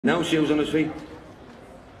No shoes on his feet.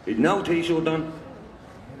 He'd no t-shirt on.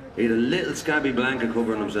 He had a little scabby blanket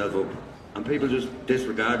covering himself up. And people just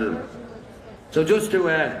disregarded him. So just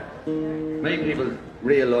to make people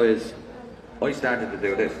realise, I started to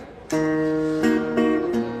do this.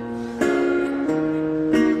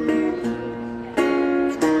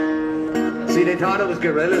 See, they thought it was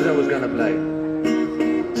gorillas I was gonna play.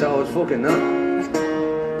 So I was fucking not.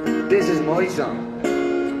 This is my song.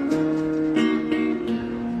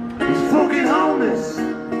 He's fucking homeless.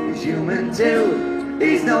 He's human too.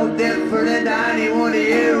 He's no different than any one of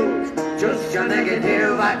you. Just your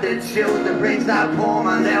negative attitude that brings that poor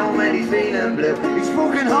man down when he's feeling blue. He's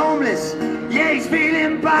fucking homeless. Yeah, he's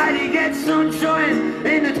feeling bad. He gets sunshine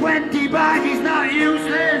in the 20 bag. He's not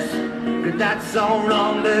useless. Cause that's so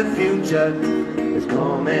wrong. The future is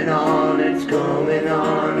coming on. It's coming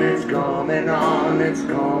on. It's coming on. It's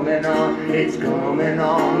coming on. It's coming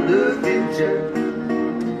on. The future.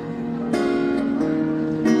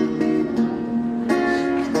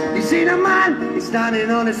 See the man, he's standing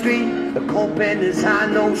on the street, a cup in his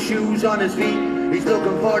hand, no shoes on his feet. He's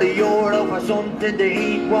looking for the euro for something to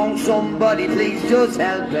eat. Won't somebody please just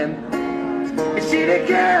help him? You see the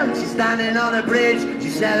girl, she's standing on a bridge.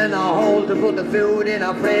 She's selling a hole to put the food in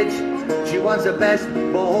her fridge. She wants the best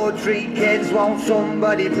for her 3 kids. Won't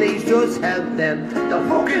somebody please just help them? They're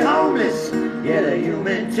fucking homeless, yeah, they're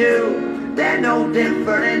human too. They're no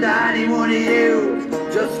different than any one of you.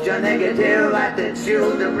 Just your negative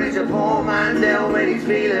attitude that brings a poor man down when he's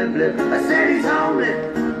feeling blue. I said he's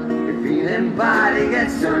homeless. He's feeling bad. He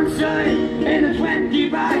gets sunshine in a 20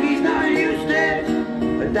 bag. He's not used to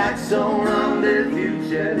it. But that's so wrong. The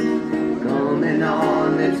future coming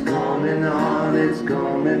on. It's coming on. It's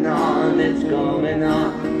coming on. It's coming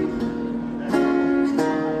on.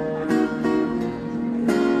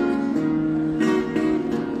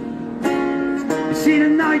 See the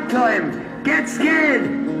night time, get scared.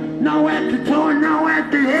 Nowhere to turn, nowhere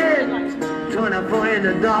to hide. Trying to find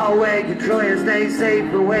a doorway to try and stay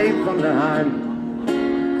safe away from the harm.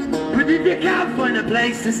 But if you can't find a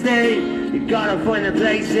place to stay, you gotta find a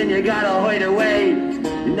place and you gotta hide away.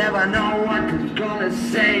 You never know what it's gonna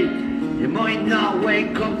say. You might not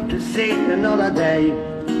wake up to see another day.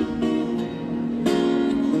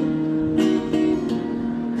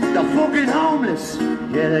 They're fucking homeless,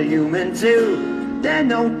 yeah, they're human too. They're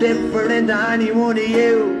no different than any one of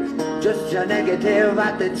you. Just your negative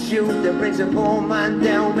attitude that brings a poor man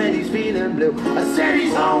down when he's feeling blue. I said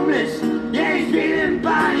he's homeless, yeah, he's feeling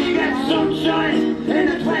bad. He gets sunshine in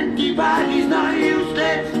a 20 bag. He's not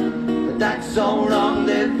useless, but that's so wrong.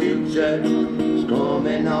 The future is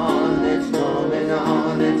coming on. It's coming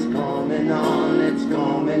on. It's coming on. It's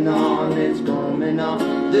coming on. It's coming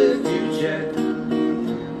on. The future.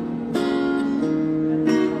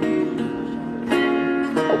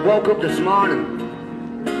 I woke up this morning,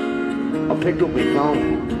 I picked up my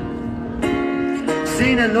phone,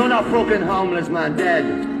 seen another fucking homeless man dead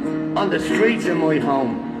on the streets of my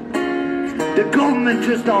home. The government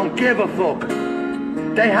just don't give a fuck.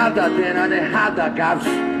 They have their dinner, they have their gas,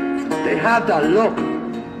 they have their luck.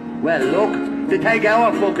 Well, look, they take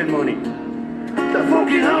our fucking money. They're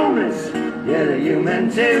fucking homeless, yeah, they're human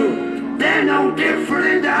too. They're no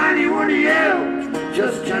different than any one of you.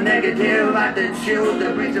 Just your negative attitude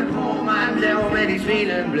that brings a poor man down when he's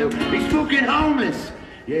feeling blue. He's fucking homeless,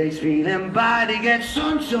 yeah, he's feeling bad. He gets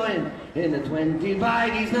sunshine in the 20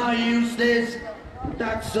 bag. He's not useless, but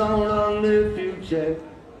that's so long. The future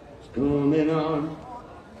is coming on.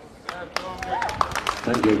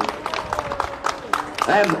 Thank you.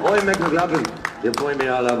 I'm Mick mcloughlin. You'll find me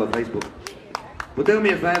all over Facebook. But do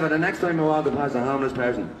me a favour, the next time you're walking past a homeless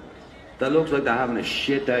person that looks like they're having a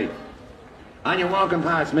shit day, and you're walking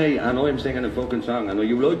past me and I'm singing a fucking song, and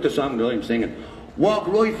you like the song that I'm singing, walk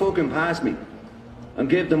right fucking past me and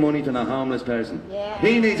give the money to the homeless person. Yeah.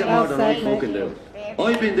 He needs it more than I fucking do.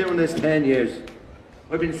 I've been doing this 10 years.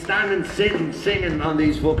 I've been standing, sitting, singing on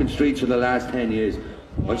these fucking streets for the last 10 years.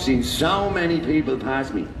 I've seen so many people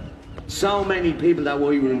pass me. So many people that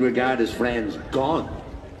we would regard as friends gone.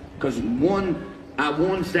 Because at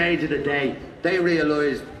one stage of the day, they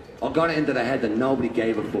realised or got it into their head that nobody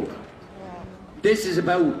gave a fuck. This is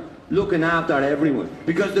about looking after everyone,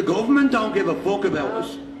 because the government don't give a fuck about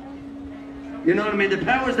us. You know what I mean? The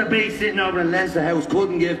powers that be sitting over in Leinster House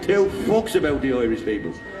couldn't give 2 fucks about the Irish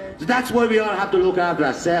people. So that's why we all have to look after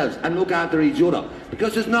ourselves and look after each other,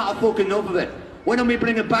 because there's not a fucking enough of it. Why don't we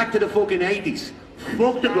bring it back to the fucking 80s?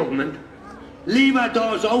 Fuck the government. Leave our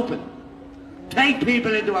doors open. Take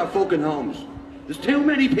people into our fucking homes. There's too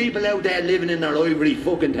many people out there living in their ivory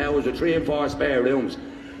fucking towers with 3 and 4 spare rooms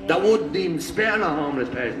that wouldn't even spare a homeless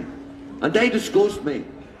person. And they disgust me.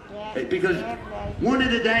 Because one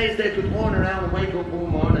of the days they could turn around and wake up one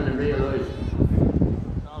morning and realise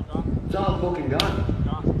it's all fucking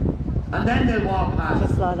gone. And then they'll walk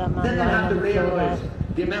past. Then they'll have to realise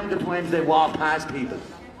the amount of times they walk past people.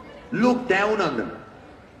 Look down on them.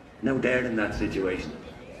 Now they're in that situation.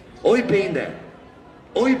 I've been there.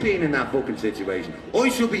 I've been in that fucking situation. I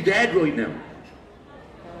should be dead right now.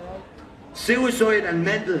 Suicide and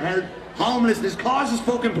mental health, homelessness causes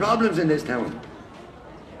fucking problems in this town.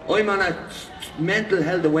 I'm on a mental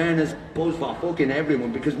health awareness buzz for fucking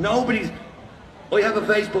everyone because nobody's... I have a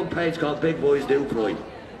Facebook page called Big Boys Do Pride.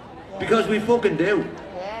 Because we fucking do.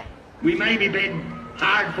 We may be big,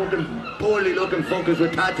 hard fucking, poorly looking fuckers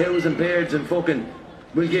with tattoos and beards and fucking...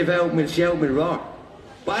 We'll give out and we'll shout and we'll roar.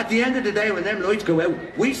 But at the end of the day when them lights go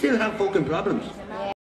out, we still have fucking problems.